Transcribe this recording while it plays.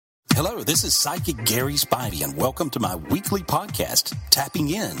Hello, this is Psychic Gary Spivey, and welcome to my weekly podcast,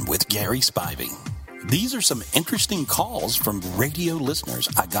 Tapping In with Gary Spivey. These are some interesting calls from radio listeners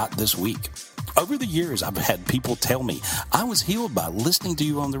I got this week. Over the years, I've had people tell me, I was healed by listening to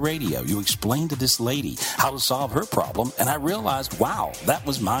you on the radio. You explained to this lady how to solve her problem, and I realized, wow, that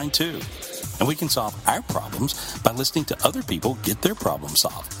was mine too. And we can solve our problems by listening to other people get their problem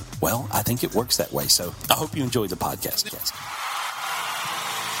solved. Well, I think it works that way, so I hope you enjoyed the podcast.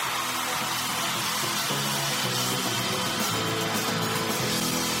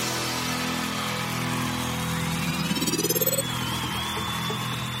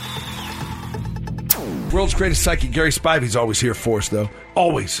 World's greatest psychic, Gary Spivey's always here for us, though.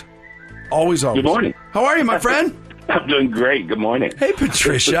 Always. Always. Good morning. How are you, my friend? I'm doing great. Good morning. Hey,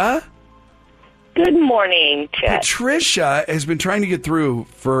 Patricia. Good morning, Chet. Patricia has been trying to get through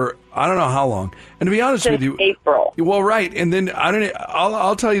for I don't know how long. And to be honest with you, April. Well, right. And then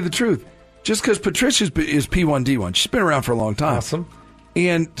I'll tell you the truth. Just because Patricia is P1D1, she's been around for a long time. Awesome.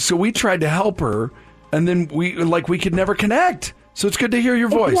 And so we tried to help her, and then we could never connect. So it's good to hear your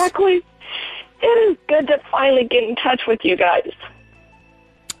voice. Exactly. It is good to finally get in touch with you guys.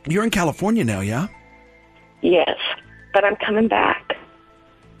 You're in California now, yeah? Yes, but I'm coming back.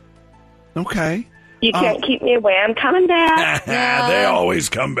 Okay. You can't keep me away. I'm coming back. They always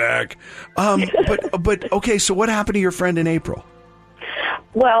come back. But okay, so what happened to your friend in April?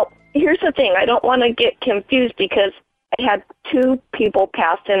 Well, here's the thing. I don't want to get confused because I had two people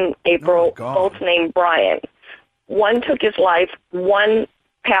pass in April, both named Brian. One took his life. One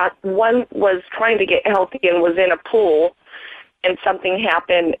was trying to get healthy and was in a pool, and something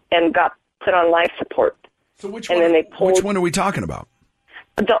happened and got put on life support. So which one are we talking about?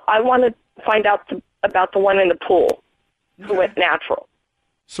 I want to find out about the one in the pool who went natural.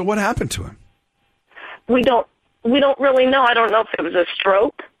 So what happened to him? We don't really know. I don't know if it was a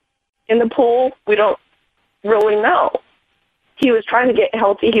stroke in the pool. We don't really know. He was trying to get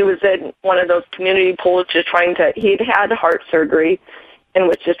healthy. He was in one of those community pools he'd had heart surgery and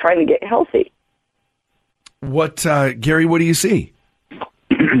was just trying to get healthy. What, Gary, what do you see?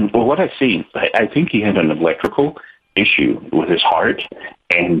 Well, what I see, I think he had an electrical issue with his heart,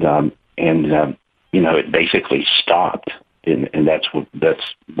 and it basically stopped, and that's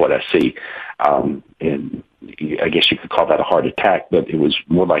what I see. And I guess you could call that a heart attack, but it was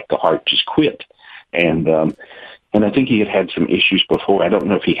more like the heart just quit. And I think he had some issues before. I don't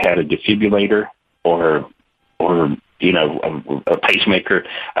know if he had a defibrillator or a pacemaker,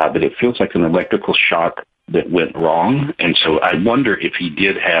 but it feels like an electrical shock that went wrong. And so I wonder if he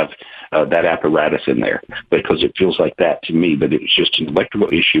did have that apparatus in there, because it feels like that to me, but it was just an electrical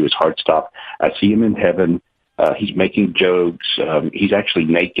issue. His heart stopped. I see him in heaven. He's making jokes. He's actually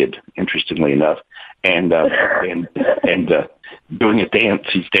naked, interestingly enough, and doing a dance.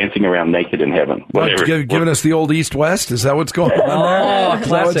 He's dancing around naked in heaven. Whatever. Giving us the old East-West? Is that what's going on there?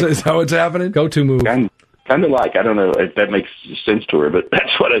 Classic. Is that what's happening? Go-to move. Kind of like, I don't know if that makes sense to her, but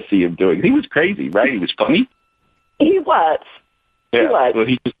that's what I see him doing. He was crazy, right? He was funny. He was. Yeah, well,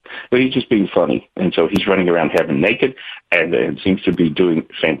 he's just being funny, and so he's running around heaven naked, and seems to be doing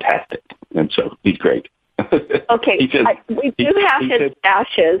fantastic, and so he's great. Okay, we do have his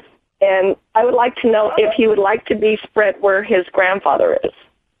ashes, and I would like to know if he would like to be spread where his grandfather is.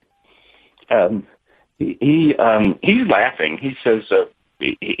 He's laughing. He says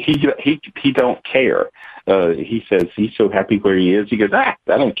he don't care. He says he's so happy where he is. He goes, I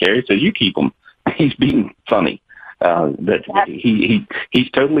don't care. He says, you keep him. He's being funny. That he's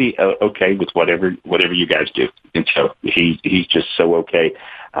totally okay with whatever you guys do, and so he's just so okay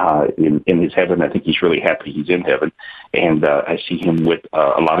in his heaven. I think he's really happy he's in heaven, and I see him with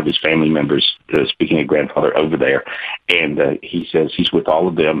a lot of his family members. Speaking of grandfather over there, and he says he's with all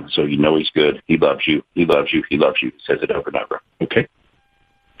of them, so he's good. He loves you. He loves you. He loves you. He says it over and over. Okay.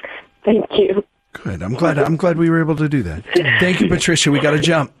 Thank you. Good. I'm glad we were able to do that. Thank you, Patricia. We got to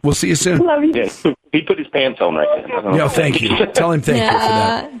jump. We'll see you soon. Love you. Yes. He put his pants on right now. Yeah, thank you. Tell him thank you for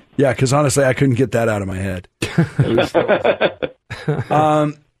that. Yeah, because honestly, I couldn't get that out of my head.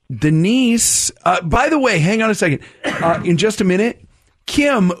 Denise, by the way, hang on a second. In just a minute,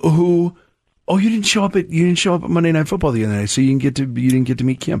 Kim, you didn't show up at Monday Night Football the other night, so you didn't get to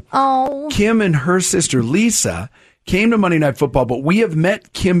meet Kim. Oh, Kim and her sister Lisa came to Monday Night Football, but we have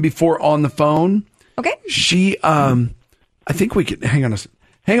met Kim before on the phone. Okay. She, I think we could hang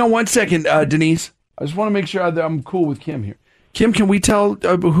on 1 second, Denise. I just want to make sure that I'm cool with Kim here. Kim, can we tell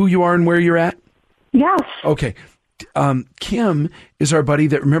who you are and where you're at? Yes. Okay. Kim is our buddy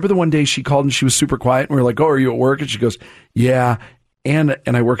that, remember the one day she called and she was super quiet and we were like, oh, are you at work? And she goes, yeah. And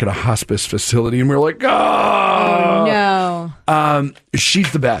I work at a hospice facility. And we were like, oh no.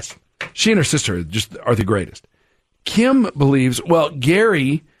 She's the best. She and her sister just are the greatest. Kim believes, well,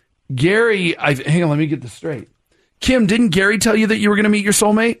 Gary, hang on, let me get this straight. Kim, didn't Gary tell you that you were going to meet your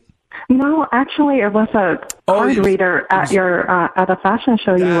soulmate? No, actually, it was a card reader at a fashion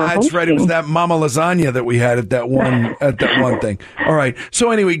show you were hosting. That's right. It was that Mama Lasagna that we had at that one thing. All right.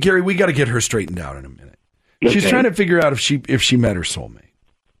 So anyway, Gary, we got to get her straightened out in a minute. Okay. She's trying to figure out if she met her soulmate.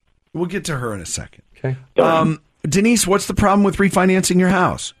 We'll get to her in a second. Okay. Denise, what's the problem with refinancing your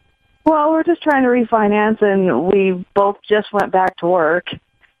house? Well, we're just trying to refinance, and we both just went back to work.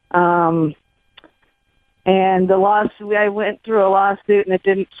 And the lawsuit, I went through a lawsuit, and it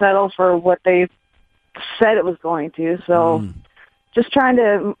didn't settle for what they said it was going to. So just trying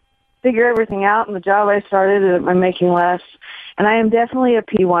to figure everything out. And the job I started, I'm making less. And I am definitely a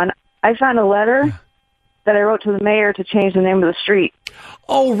P1. I found a letter that I wrote to the mayor to change the name of the street.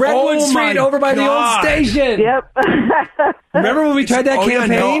 Oh, Redwood Street over by the old station. Yep. Remember when we tried that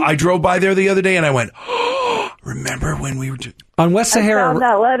campaign? Yeah, no, I drove by there the other day, and I went, remember when we were... On West Sahara. I found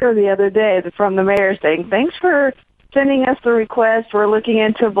that letter the other day from the mayor saying, thanks for sending us the request. We're looking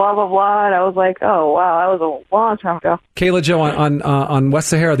into blah, blah, blah. And I was like, oh, wow, that was a long time ago. Kayla Jo, on West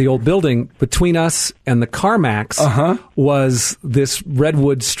Sahara, the old building, between us and the CarMax was this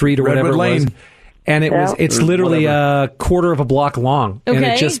Redwood Street or whatever Lane. it was. And it's literally a quarter of a block long. Okay. And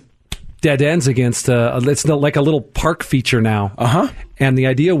it just dead ends against, it's like a little park feature now. And the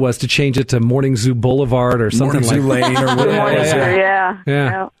idea was to change it to Morning Zoo Boulevard or something Morning Zoo Lane or whatever.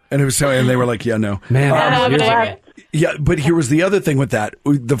 Yeah. And it was so, and they were like, yeah, no. Man, yeah, but here was the other thing with that.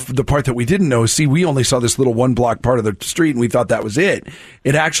 The part that we didn't know, we only saw this little one block part of the street, and we thought that was it.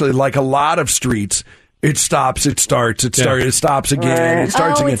 It actually, like a lot of streets, it stops, it starts, it stops again, it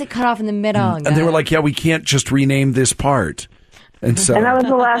starts again. Oh, it's a cut off in the middle. And they were like, yeah, we can't just rename this part. And so, and that was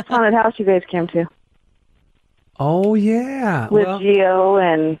the last haunted house you guys came to. Oh, yeah. With Gio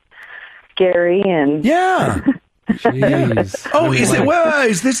and Gary and... Yeah. Jeez. Oh,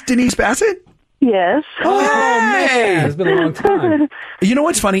 is this Denise Bassett? Yes. Oh, man. It's been a long time. You know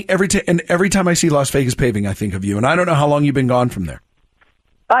what's funny? Every time I see Las Vegas Paving, I think of you. And I don't know how long you've been gone from there.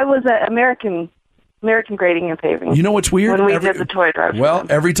 I was at American Grading and Paving. You know what's weird? When we did the toy drive. Well,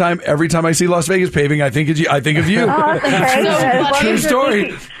 every time I see Las Vegas Paving, I think of you. Oh, okay. True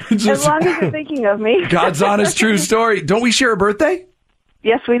story. As long as you're thinking of me. God's honest true story. Don't we share a birthday?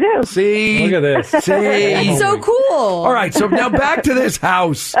 Yes, we do. See? Look at this. See? It's so cool. All right, so now back to this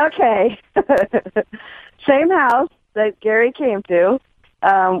house. Okay. Same house that Gary came to.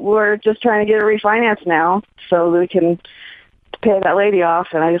 We're just trying to get it refinanced now so we can pay that lady off,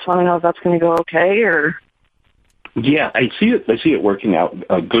 and I just want to know if that's going to go okay or... Yeah, I see it working out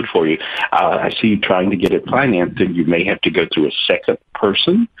good for you. I see you trying to get it financed, and you may have to go through a second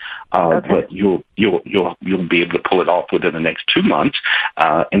person, but you'll be able to pull it off within the next 2 months.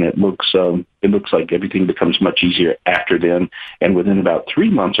 And it looks like everything becomes much easier after then. And within about 3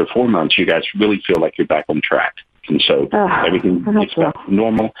 months or 4 months, you guys really feel like you're back on track. And so everything gets back to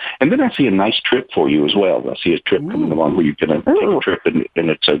normal. And then I see a nice trip for you as well. I see a trip coming along where you're going to take a trip, and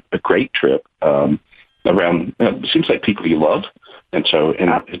it's a great trip. Around, it seems like people you love, and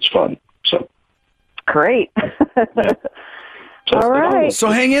it's fun. So great. Yeah. So, all right.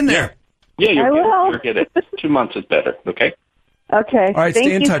 So hang in there. Yeah, you'll get it. 2 months is better. Okay. Okay. All right. Thank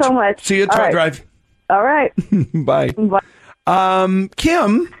stay in you touch. so much. See you at Toy Drive. All right. Bye. Bye.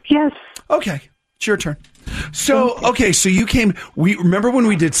 Kim. Yes. Okay, it's your turn. So, so you came. We remember when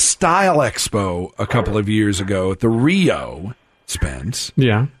we did Style Expo a couple of years ago at the Rio, Spence.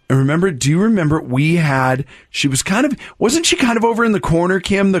 Yeah. And do you remember wasn't she kind of over in the corner,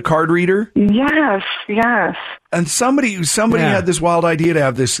 Kim, the card reader? Yes. And somebody had this wild idea to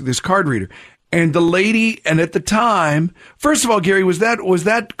have this card reader. And the lady, and at the time, first of all, Gary, was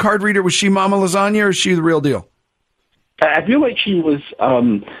that card reader, was she Mama Lasagna or is she the real deal? I feel like she was,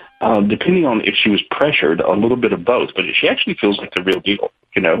 depending on if she was pressured, a little bit of both, but she actually feels like the real deal,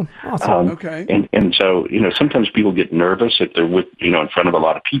 you know. Awesome. Okay. And so, you know, sometimes people get nervous if they're with, you know, in front of a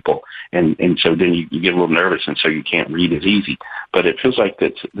lot of people. And so then you get a little nervous, and so you can't read as easy. But it feels like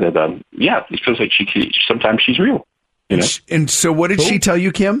it feels like sometimes she's real, you know. And so what did she tell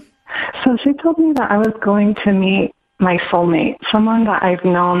you, Kim? So she told me that I was going to meet my soulmate, someone that I've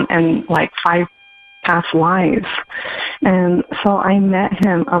known in like 5 past lives. And so I met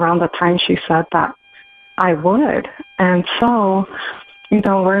him around the time she said that I would. And so, you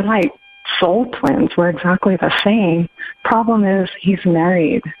know, we're like soul twins. We're exactly the same. Problem is he's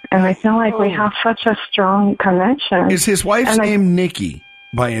married. And I feel like we have such a strong connection. Is his wife's name Nikki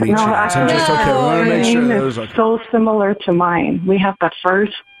by any chance? No. We want to make sure that was okay. So similar to mine. We have the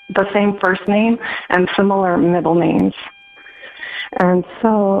same first name and similar middle names. And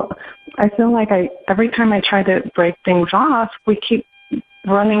so I feel like every time I try to break things off, we keep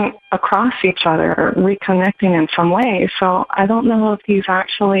running across each other, or reconnecting in some way. So I don't know if he's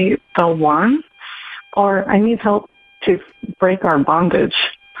actually the one, or I need help to break our bondage.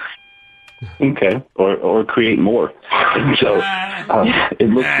 Okay, or create more. And so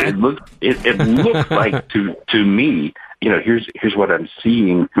it looks like to me, here's what I'm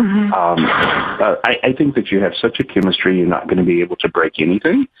seeing. I think that you have such a chemistry, you're not going to be able to break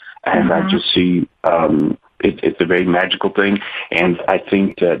anything. And I just see it's a very magical thing. And I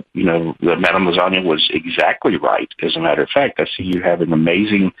think that, that Madame Lasagna was exactly right. As a matter of fact, I see you have an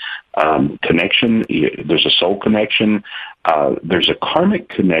amazing connection. There's a soul connection. There's a karmic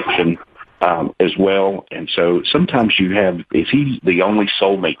connection as well. And so sometimes is he the only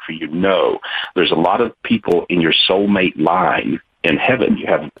soulmate for you? No. There's a lot of people in your soulmate line in heaven.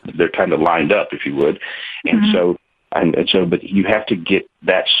 They're kind of lined up, if you would. And but you have to get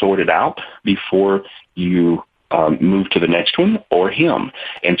that sorted out before you move to the next one or him.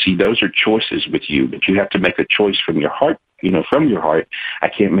 And see, those are choices with you, but you have to make a choice from your heart. From your heart. I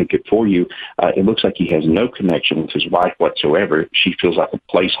can't make it for you. It looks like he has no connection with his wife whatsoever. She feels like a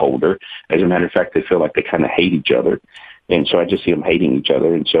placeholder. As a matter of fact, they feel like they kind of hate each other. And so I just see them hating each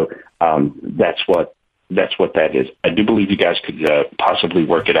other. And so that's what that is. I do believe you guys could possibly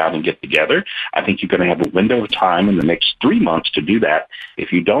work it out and get together. I think you're going to have a window of time in the next 3 months to do that.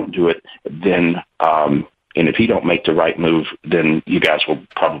 If you don't do it, then and if he don't make the right move, then you guys will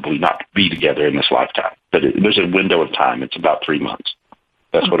probably not be together in this lifetime. But there's a window of time. It's about 3 months.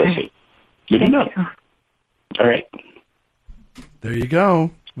 That's what I see. Good to know. All right. There you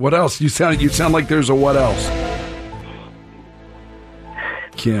go. What else? You sound like there's a what else.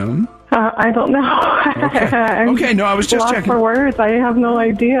 Kim? I don't know. Okay, no, I was just lost checking. For words, I have no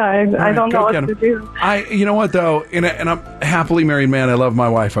idea. I don't know what to do. You know what, though? And I'm a happily married man. I love my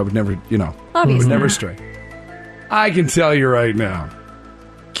wife. I would never, would never stray. I can tell you right now,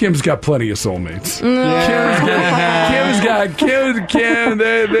 Kim's got plenty of soulmates. Kim.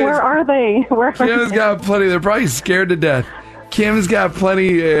 Where are they? Kim's got plenty. They're probably scared to death. Kim's got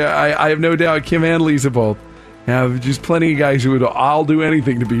plenty. I have no doubt Kim and Lisa both have just plenty of guys who would all do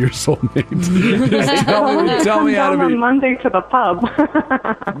anything to be your soulmate. tell me how to be. On Monday to the pub.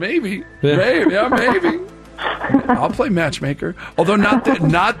 Maybe. I'll play matchmaker. Although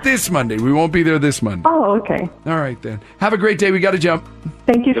not this Monday. We won't be there this Monday. Oh, okay. All right, then. Have a great day. We got to jump.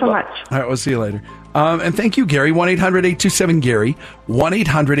 Thank you so much. All right, we'll see you later. And thank you, Gary. 1-800-827-GARY.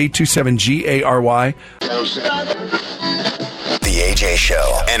 1-800-827-GARY. The AJ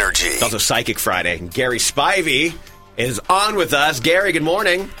Show. Energy. It's also Psychic Friday. Gary Spivey is on with us. Gary, good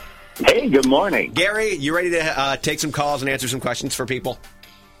morning. Hey, good morning. Gary, you ready to take some calls and answer some questions for people?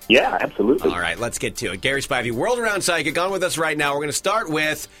 Yeah, absolutely. All right, let's get to it. Gary Spivey, World Around Psychic, on with us right now. We're going to start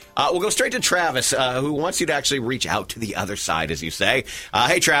with, we'll go straight to Travis, who wants you to actually reach out to the other side, as you say.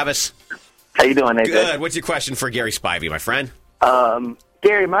 Hey, Travis. How you doing, AJ? Good. What's your question for Gary Spivey, my friend?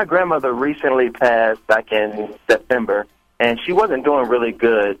 Gary, my grandmother recently passed back in September, and she wasn't doing really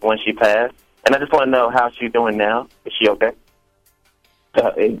good when she passed. And I just want to know how she's doing now. Is she okay?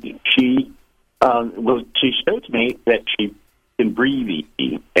 She showed me that she can breathe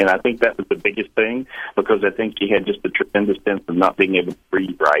easy, and I think that was the biggest thing, because I think she had just a tremendous sense of not being able to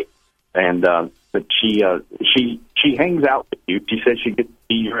breathe right. And but she hangs out with you. She says she gets to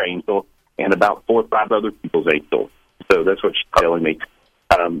see your angel and about 4 or 5 other people's angels. So that's what she's telling me.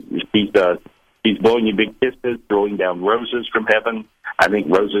 She's blowing you big kisses, throwing down roses from heaven. I think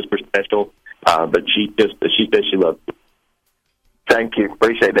roses were special, but she says she loves you. Thank you.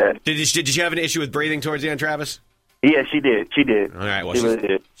 Appreciate that. Did you have an issue with breathing towards the end, Travis? Yeah, she did. All right.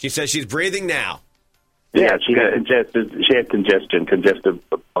 Well, she says she's breathing now. Yeah, she had congestive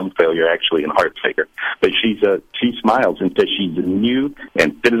lung failure, actually, and heart failure. But she smiles and says she's new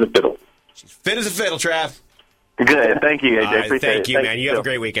and fit as a fiddle. She's fit as a fiddle, Trav. Good. Thank you, AJ. All right, Appreciate thank it. you, man. You have a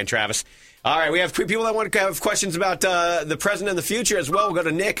great weekend, Travis. All right, we have people that want to have questions about the present and the future as well. We'll go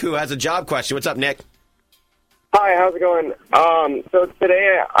to Nick, who has a job question. What's up, Nick? Hi, how's it going? So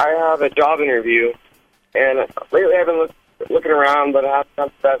today I have a job interview, and lately I've been looking around, but I haven't had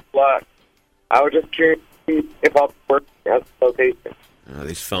the best luck. I was just curious to see if I'll work at the location. Oh,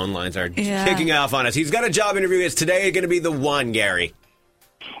 these phone lines are kicking off on us. He's got a job interview. Is today going to be the one, Gary?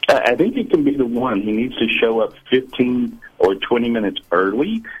 I think it can be the one. He needs to show up 15 or 20 minutes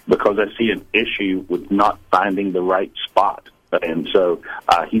early, because I see an issue with not finding the right spot. And so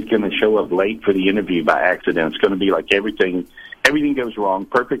he's going to show up late for the interview by accident. It's going to be like everything goes wrong,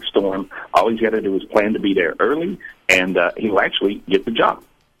 perfect storm. All he's got to do is plan to be there early, and he'll actually get the job.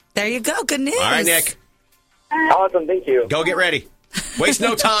 There you go. Good news. All right, Nick. Awesome. Thank you. Go get ready. Waste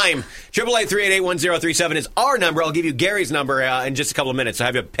no time. 888-388-1037 is our number. I'll give you Gary's number in just a couple of minutes. So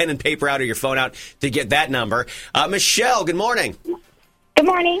have your pen and paper out or your phone out to get that number. Michelle, good morning. Good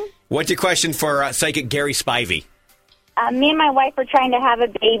morning. What's your question for psychic Gary Spivey? Me and my wife are trying to have a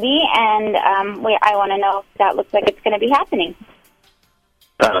baby, and I want to know if that looks like it's going to be happening.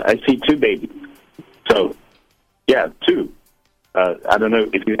 I see 2 babies. So, yeah, 2. I don't know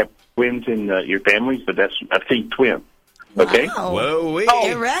if you have twins in your families, but I see twins. Okay? Wow. Whoa,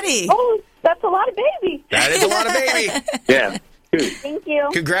 Get ready. Oh, that's a lot of babies. That is a lot of baby. Yeah, 2. Thank you.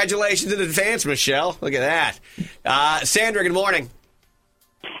 Congratulations in advance, Michelle. Look at that. Sandra, good morning.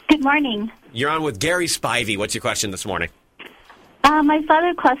 Good morning. You're on with Gary Spivey. What's your question this morning? My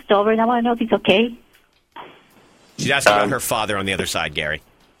father crossed over, and I want to know if he's okay. She's asking about her father on the other side, Gary.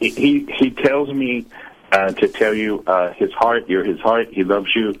 He tells me to tell you his heart. You're his heart. He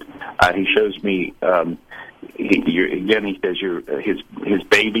loves you. He shows me. He says you're his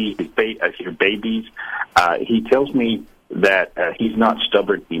baby. Your babies. He tells me that he's not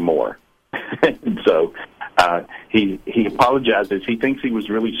stubborn anymore. So he apologizes. He thinks he was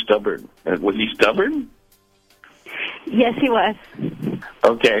really stubborn. Was he stubborn? Yes, he was.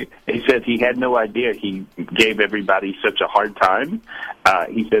 Okay. He says he had no idea he gave everybody such a hard time.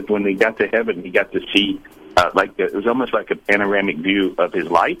 He says when they got to heaven, he got to see, it was almost like a panoramic view of his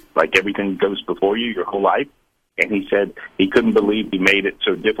life, like everything goes before you your whole life. And he said he couldn't believe he made it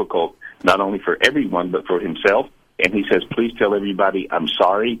so difficult, not only for everyone, but for himself. And he says, please tell everybody I'm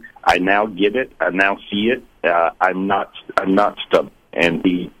sorry. I now get it. I now see it. I'm not stubborn. And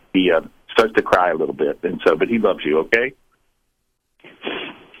he starts to cry a little bit. And so, but he loves you, okay?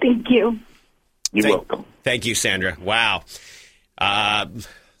 Thank you. You're welcome. Thank you, Sandra. Wow.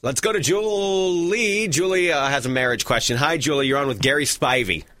 Let's go to Julie. Julie has a marriage question. Hi, Julie. You're on with Gary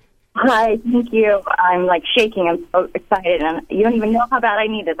Spivey. Hi, thank you. I'm like shaking. I'm so excited. And you don't even know how bad I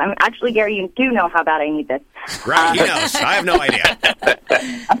need this. Actually, Gary, you do know how bad I need this. Right, he knows. I have no idea.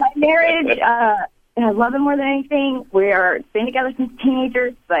 My marriage, and I love him more than anything. We're been together since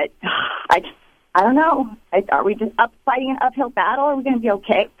teenagers, but I don't know. Are we just fighting an uphill battle, or are we going to be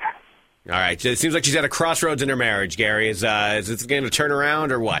okay? All right. So it seems like she's at a crossroads in her marriage, Gary. Is this going to turn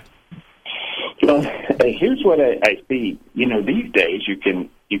around or what? Well, here's what I see. These days you can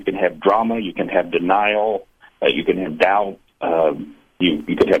have drama, you can have denial, you can have doubt,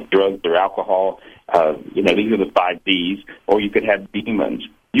 you could have drugs or alcohol. These are the 5 Ds. Or you could have demons.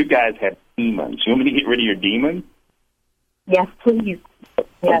 You guys have demons. You want me to get rid of your demons? Yes, please.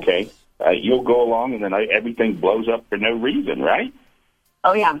 Yes. Okay. You'll go along, and then everything blows up for no reason, right?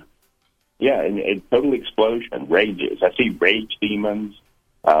 Oh, yeah. Yeah, and total explosion, rages. I see rage demons,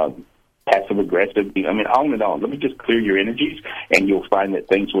 passive-aggressive, on and on. Let me just clear your energies, and you'll find that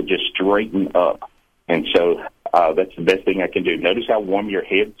things will just straighten up. And so that's the best thing I can do. Notice how warm your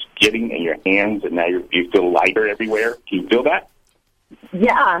head's getting and your hands, and now you feel lighter everywhere. Can you feel that?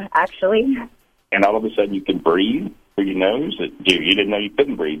 Yeah, actually. And all of a sudden you can breathe through your nose. You didn't know you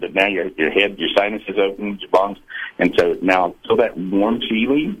couldn't breathe, but now your head, your sinuses open, your lungs. And so now feel that warm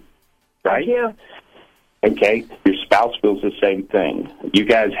feeling, right? Thank you. Okay, your spouse feels the same thing. You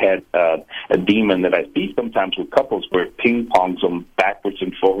guys had a demon that I see sometimes with couples where it ping-pongs them backwards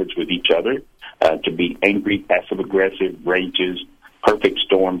and forwards with each other to be angry, passive-aggressive, rages, perfect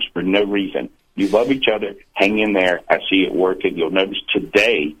storms for no reason. You love each other. Hang in there. I see it working. You'll notice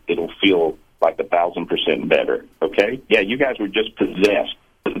today it'll feel like 1,000% better, okay? Yeah, you guys were just possessed.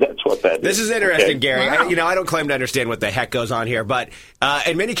 That's what that is. This is interesting, okay? Gary. Wow. I don't claim to understand what the heck goes on here, but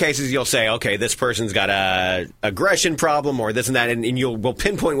in many cases you'll say, okay, this person's got a aggression problem or this and that, and we'll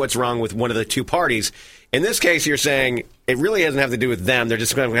pinpoint what's wrong with one of the two parties. In this case, you're saying it really doesn't have to do with them. They're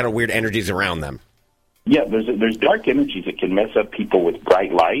just kind of weird energies around them. Yeah, there's dark energies that can mess up people with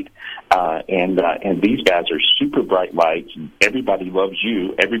bright light, and these guys are super bright lights. Everybody loves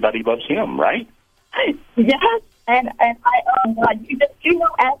you. Everybody loves him, right? Yes, and oh God,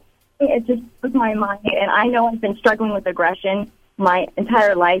 it just blew my mind. And I know I've been struggling with aggression my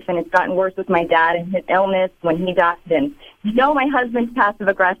entire life, and it's gotten worse with my dad and his illness when he died. And my husband's passive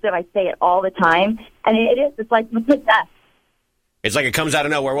aggressive. I say it all the time, and it's like possessed. It's like it comes out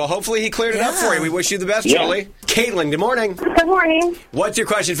of nowhere. Well, hopefully he cleared it up for you. We wish you the best, Julie. Caitlin, good morning. Good morning. What's your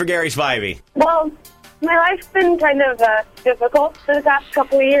question for Gary Spivey? Well, my life's been kind of difficult for the past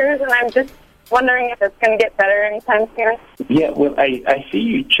couple of years, and I'm just wondering if it's going to get better anytime soon. Yeah, well, I see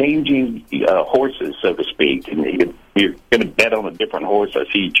you changing horses, so to speak, and you're going to bet on a different horse. I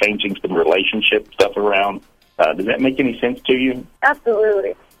see you changing some relationship stuff around. Does that make any sense to you?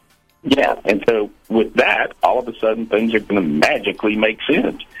 Absolutely. Yeah, and so with that, all of a sudden things are going to magically make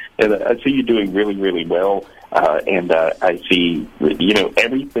sense. And I see you doing really, really well, and I see,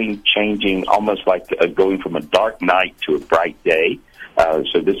 everything changing almost like going from a dark night to a bright day.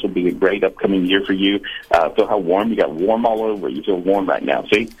 So this will be a great upcoming year for you. Feel how warm? You got warm all over. You feel warm right now,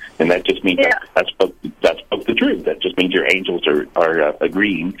 see? And that just means that spoke the truth. That just means your angels are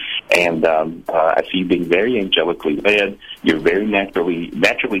agreeing. And I see you being very angelically led. You're very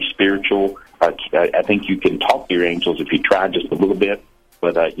naturally spiritual. I think you can talk to your angels if you try just a little bit.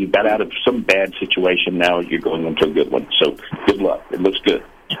 But you got out of some bad situation. Now you're going into a good one. So good luck. It looks good.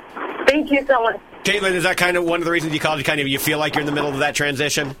 Thank you so much. Caitlin, is that kind of one of the reasons you called? You feel like you're in the middle of that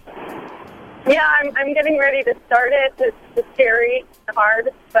transition? Yeah, I'm getting ready to start it. It's scary and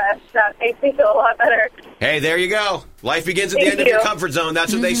hard, but that makes me feel a lot better. Hey, there you go. Life begins at the end of your comfort zone.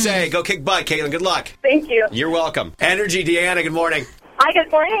 That's what they say. Go kick butt, Caitlin. Good luck. Thank you. You're welcome. Energy, Deanna, good morning. Hi,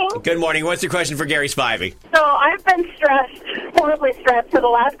 good morning. Good morning. What's your question for Gary Spivey? So I've been horribly stressed for the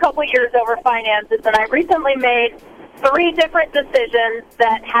last couple of years over finances, and I recently made 3 different decisions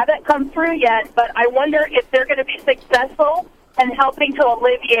that haven't come through yet, but I wonder if they're going to be successful in helping to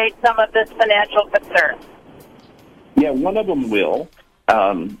alleviate some of this financial concern. Yeah, one of them will,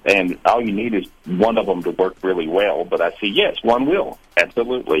 and all you need is one of them to work really well. But I see, yes, one will,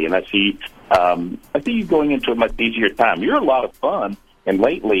 absolutely. And I see you going into a much easier time. You're a lot of fun, and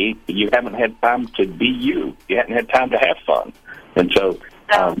lately you haven't had time to be you. You haven't had time to have fun, and so.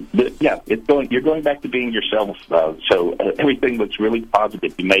 You're going back to being yourself. So everything looks really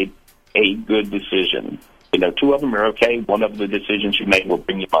positive. You made a good decision. 2 of them are okay. One of the decisions you made will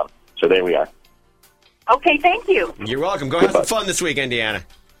bring you money. So there we are. Okay, thank you. You're welcome. Go have some fun this weekend, Deanna.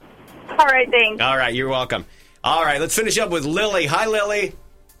 All right, thanks. All right, you're welcome. All right, let's finish up with Lily. Hi, Lily.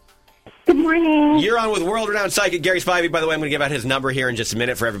 Good morning. You're on with world-renowned psychic Gary Spivey. By the way, I'm going to give out his number here in just a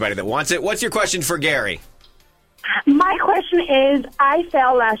minute for everybody that wants it. What's your question for Gary? My question is, I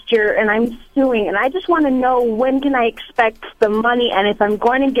failed last year, and I'm suing, and I just want to know when can I expect the money and if I'm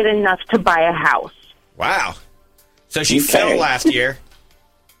going to get enough to buy a house. Wow. So she fell last year.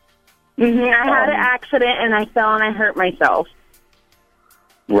 I had an accident, and I fell, and I hurt myself.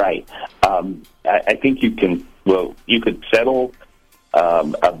 Right. I think you can, you could settle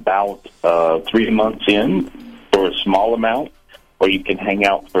about 3 months in for a small amount, or you can hang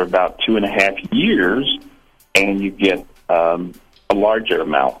out for about 2.5 years, and you get a larger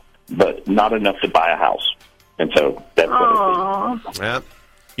amount, but not enough to buy a house. And so that's what it is. Yeah.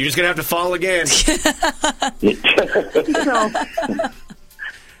 You're just going to have to fall again.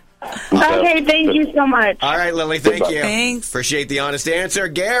 Okay, thank you so much. All right, Lily, thank you. Thanks. Appreciate the honest answer.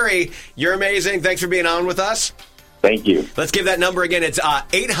 Gary, you're amazing. Thanks for being on with us. Thank you. Let's give that number again. It's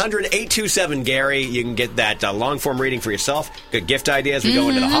 800-827-GARY. You can get that long-form reading for yourself. Good gift ideas. We go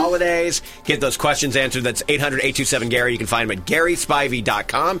into the holidays. Get those questions answered. That's 800-827-GARY. You can find them at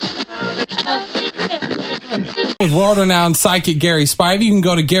GarySpivey.com. With world-renowned psychic Gary Spivey, you can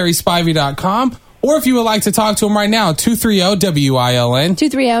go to GarySpivey.com. Or if you would like to talk to him right now, 230-WILN.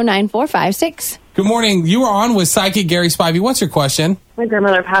 230-9456. Good morning. You are on with psychic Gary Spivey. What's your question? My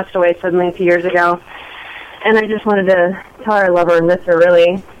grandmother passed away suddenly a few years ago. And I just wanted to tell her I love her and miss her,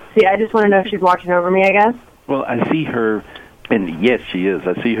 really. See, I just want to know if she's watching over me, I guess. Well, I see her, and yes, she is.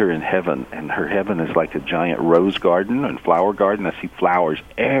 I see her in heaven, and her heaven is like a giant rose garden and flower garden. I see flowers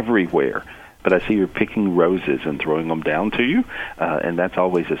everywhere, but I see her picking roses and throwing them down to you, and that's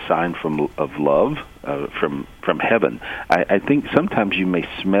always a sign of love from heaven. I think sometimes you may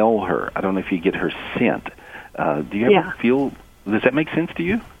smell her. I don't know if you get her scent. Do you ever feel? Does that make sense to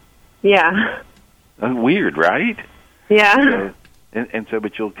you? Yeah. Weird, right? Yeah. And so,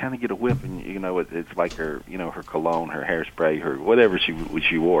 but you'll kind of get a whiff, and it's like her, her cologne, her hairspray, her whatever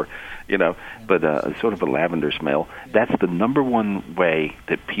she wore, but sort of a lavender smell. That's the number one way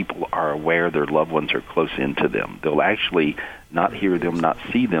that people are aware their loved ones are close into them. They'll actually not hear them, not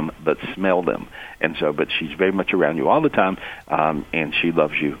see them, but smell them. And so, but she's very much around you all the time, and she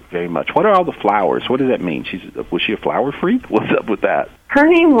loves you very much. What are all the flowers? What does that mean? Was she a flower freak? What's up with that? Her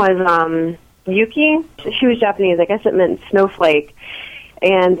name was Yuki. She was Japanese. I guess it meant snowflake.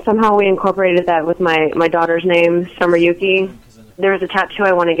 And somehow we incorporated that with my daughter's name, Summer Yuki. There was a tattoo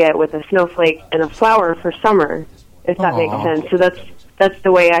I want to get with a snowflake and a flower for summer, if that makes sense. So that's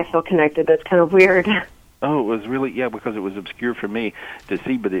the way I feel connected. That's kind of weird. Oh, it was really, because it was obscure for me to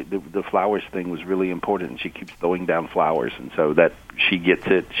see, but the flowers thing was really important, and she keeps throwing down flowers, and so that she gets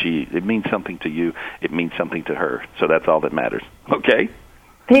it. It means something to you. It means something to her. So that's all that matters. Okay?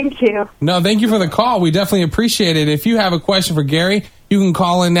 Thank you. No, thank you for the call. We definitely appreciate it. If you have a question for Gary, you can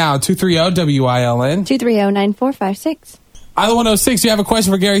call in now, 230-WILN. 230-9456. Isla 106, you have a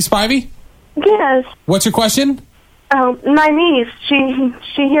question for Gary Spivey? Yes. What's your question? My niece,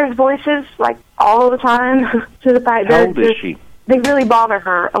 she hears voices like all the time. To the fact How old is she? They really bother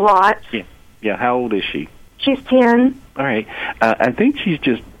her a lot. Yeah. How old is she? She's 10. All right. I think she's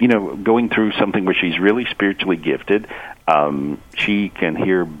just, going through something where she's really spiritually gifted. She can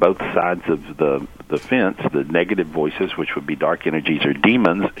hear both sides of the fence, the negative voices, which would be dark energies or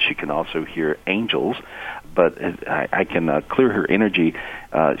demons. She can also hear angels, but I can clear her energy.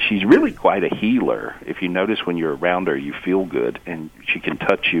 She's really quite a healer. If you notice when you're around her, you feel good, and she can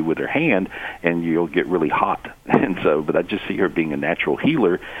touch you with her hand, and you'll get really hot. And so, but I just see her being a natural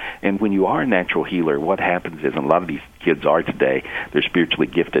healer. And when you are a natural healer, what happens is, and a lot of these kids are today, they're spiritually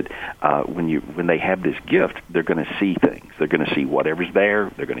gifted. When they have this gift, they're going to see things. They're going to see whatever's there.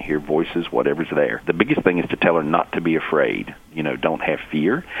 They're going to hear voices, whatever's there. The biggest thing is to tell her not to be afraid. Don't have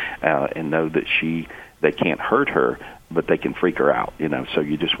fear, and know that they can't hurt her, but they can freak her out. So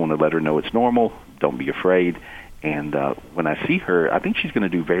you just want to let her know it's normal. Don't be afraid. And when I see her, I think she's going to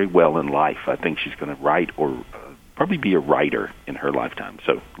do very well in life. I think she's going to write or probably be a writer in her lifetime.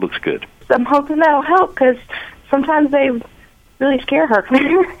 So looks good. I'm hoping that'll help because sometimes they really scare her.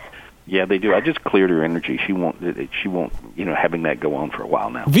 Yeah, they do. I just cleared her energy. She won't, having that go on for a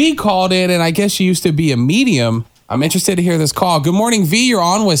while now. V called in, and I guess she used to be a medium. I'm interested to hear this call. Good morning, V. You're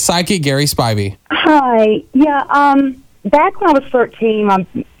on with Psychic Gary Spivey. Hi. Yeah, back when I was 13, my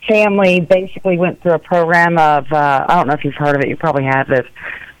family basically went through a program of, I don't know if you've heard of it, you probably have this,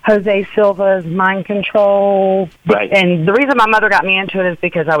 Jose Silva's mind control. Right. And the reason my mother got me into it is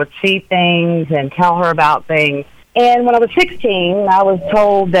because I would see things and tell her about things. And when I was 16, I was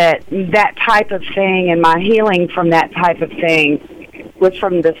told that type of thing and my healing from that type of thing was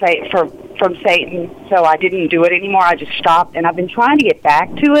from Satan. So I didn't do it anymore. I just stopped, and I've been trying to get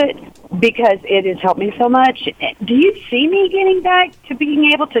back to it because it has helped me so much. Do you see me getting back to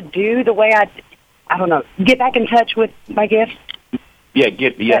being able to do the way I don't know, get back in touch with my gifts? Yeah,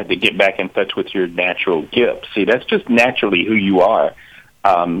 to get back in touch with your natural gift. See, that's just naturally who you are.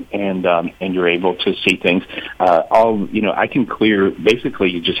 And you're able to see things. I can clear. Basically,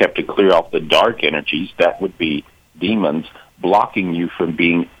 you just have to clear off the dark energies. That would be demons blocking you from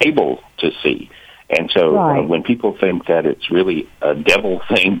being able to see. And so, when people think that it's really a devil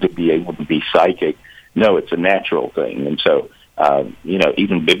thing to be able to be psychic, no, it's a natural thing. And so,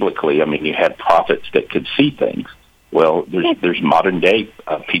 even biblically, you had prophets that could see things. Well, there's modern day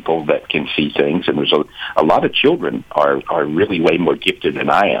people that can see things, and there's a lot of children are really way more gifted than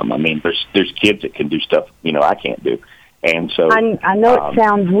I am. There's kids that can do stuff I can't do, and so I know it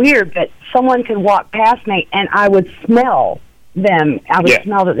sounds weird, but someone could walk past me and I would smell them. I would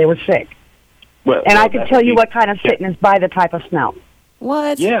smell that they were sick, I could tell you what kind of sickness by the type of smell.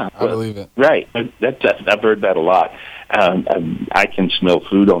 What? Yeah, I believe it. Right, I've heard that a lot. I can smell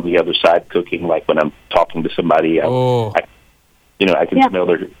food on the other side cooking, like when I'm talking to somebody. I can smell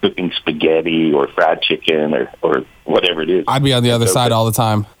they're cooking spaghetti or fried chicken or whatever it is. I'd be on the other side all the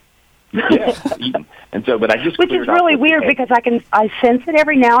time. Yeah, and so, but I just which is really weird because I sense it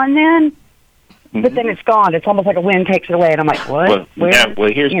every now and then, but then it's gone. It's almost like a wind takes it away, and I'm like, what?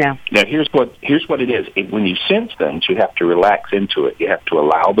 Here's what it is. When you sense things, you have to relax into it. You have to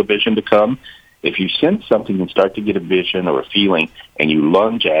allow the vision to come. If you sense something and start to get a vision or a feeling and you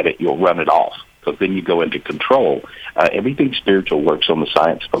lunge at it, you'll run it off because then you go into control. Everything spiritual works on the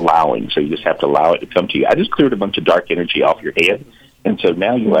science of allowing, so you just have to allow it to come to you. I just cleared a bunch of dark energy off your head, and so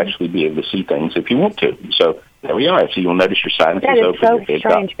now you'll actually be able to see things if you want to. So there we are. So you'll notice your sinuses open. That is so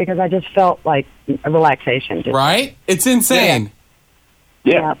strange because I just felt like a relaxation. Right? It's insane.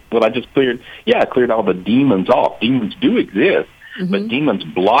 Yeah. Well, I cleared all the demons off. Demons do exist, but demons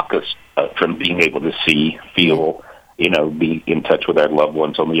block us from being able to see, feel, be in touch with our loved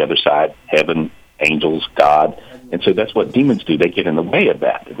ones on the other side, heaven, angels, God. And so that's what demons do. They get in the way of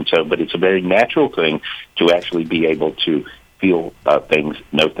that. And so, but it's a very natural thing to actually be able to feel things,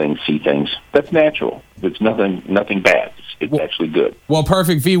 know things, see things. That's natural. It's nothing bad. It's actually good. Well,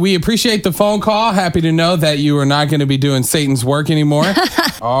 perfect, V. We appreciate the phone call. Happy to know that you are not going to be doing Satan's work anymore.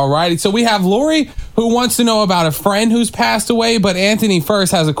 All righty. So we have Lori who wants to know about a friend who's passed away, but Anthony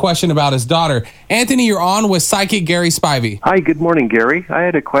first has a question about his daughter. Anthony, you're on with Psychic Gary Spivey. Hi, good morning, Gary. I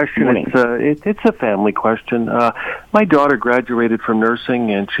had a question. It's a family question. My daughter graduated from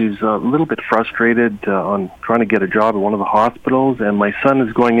nursing, and she's a little bit frustrated on trying to get a job at one of the hospitals, and my son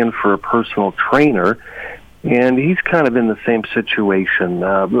is going in for a personal trainer, and he's kind of in the same situation.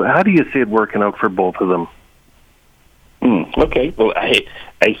 How do you see it working out for both of them? Okay. Well, I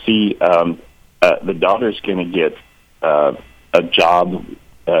see the daughter's going to get a job.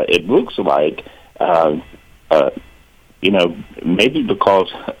 It looks like maybe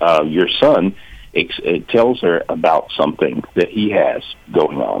because your son it tells her about something that he has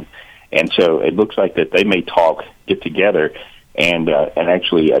going on. And so it looks like that they may talk, get together, and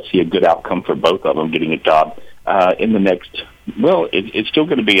actually see a good outcome for both of them getting a job in the next, it's still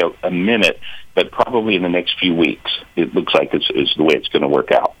going to be a minute, but probably in the next few weeks. It looks like is the way it's going to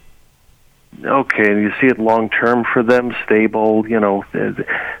work out. Okay, and you see it long-term for them, stable,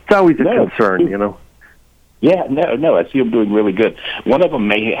 it's always a concern, Yeah, no, I see them doing really good. One of them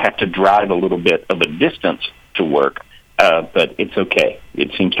may have to drive a little bit of a distance to work, but it's okay.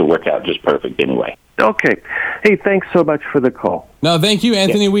 It seems to work out just perfect anyway. Okay. Hey, thanks so much for the call. No, thank you,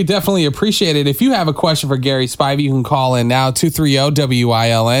 Anthony. We definitely appreciate it. If you have a question for Gary Spivey, you can call in now,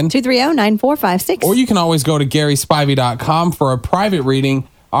 230-WILN. 230-9456. Or you can always go to GarySpivey.com for a private reading.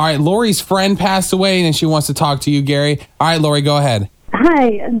 All right, Lori's friend passed away, and she wants to talk to you, Gary. All right, Lori, go ahead. Hi,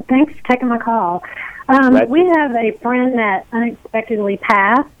 and thanks for taking my call. We have a friend that unexpectedly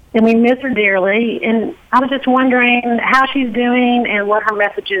passed, and we miss her dearly, and I was just wondering how she's doing and what her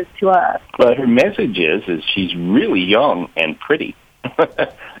message is to us. Well, her message is she's really young and pretty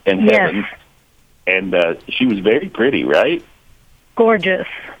in heaven. And she was very pretty, right? Gorgeous.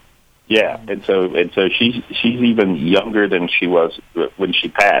 Yeah, and so she's even younger than she was when she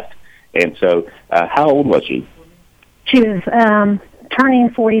passed. And so, how old was she? She was turning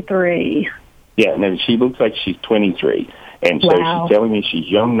 43. Yeah, and then she looks like she's 23. And so she's telling me she's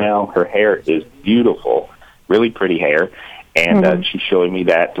young now. Her hair is beautiful, really pretty hair. And she's showing me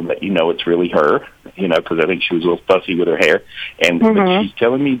that to let you know it's really her, because I think she was a little fussy with her hair. And but she's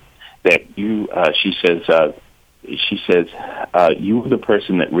telling me that you, she says, you were the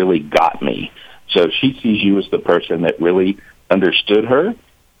person that really got me. So she sees you as the person that really understood her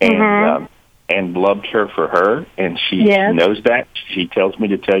and loved her for her. And she knows that. She tells me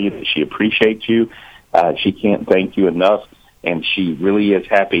to tell you that she appreciates you. She can't thank you enough. And she really is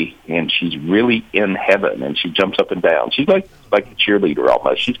happy, and she's really in heaven, and she jumps up and down. She's like a cheerleader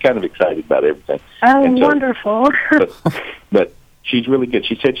almost. She's kind of excited about everything. Oh, wonderful. but she's really good.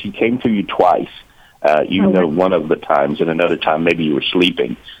 She said she came to you twice. One of the times, and another time maybe you were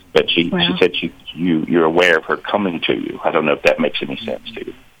sleeping. But she said you're aware of her coming to you. I don't know if that makes any sense to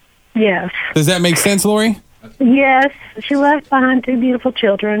you. Yes. Does that make sense, Lori? Yes. She left behind 2 beautiful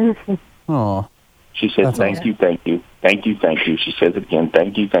children. Oh. She said, thank you. She says it again,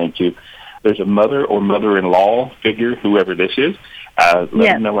 thank you. There's a mother or mother-in-law figure, whoever this is. Let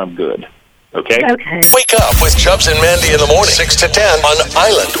them know I'm good. Okay? Wake up with Chubbs and Mandy in the morning, 6 to 10 on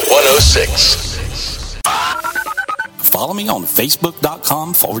Island 106. Follow me on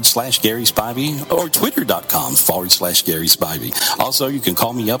Facebook.com/Gary Spivey or Twitter.com/Gary Spivey. Also, you can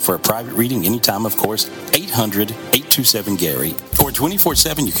call me up for a private reading anytime, of course, 800-827-GARY. Or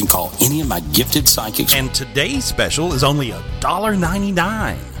 24/7, you can call any of my gifted psychics. And today's special is only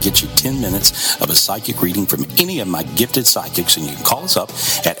 $1.99. Get you 10 minutes of a psychic reading from any of my gifted psychics, and you can call us up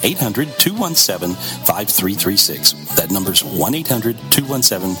at 800-217-5336. That number's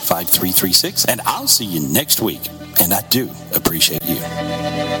 1-800-217-5336, and I'll see you next week. And I do appreciate you.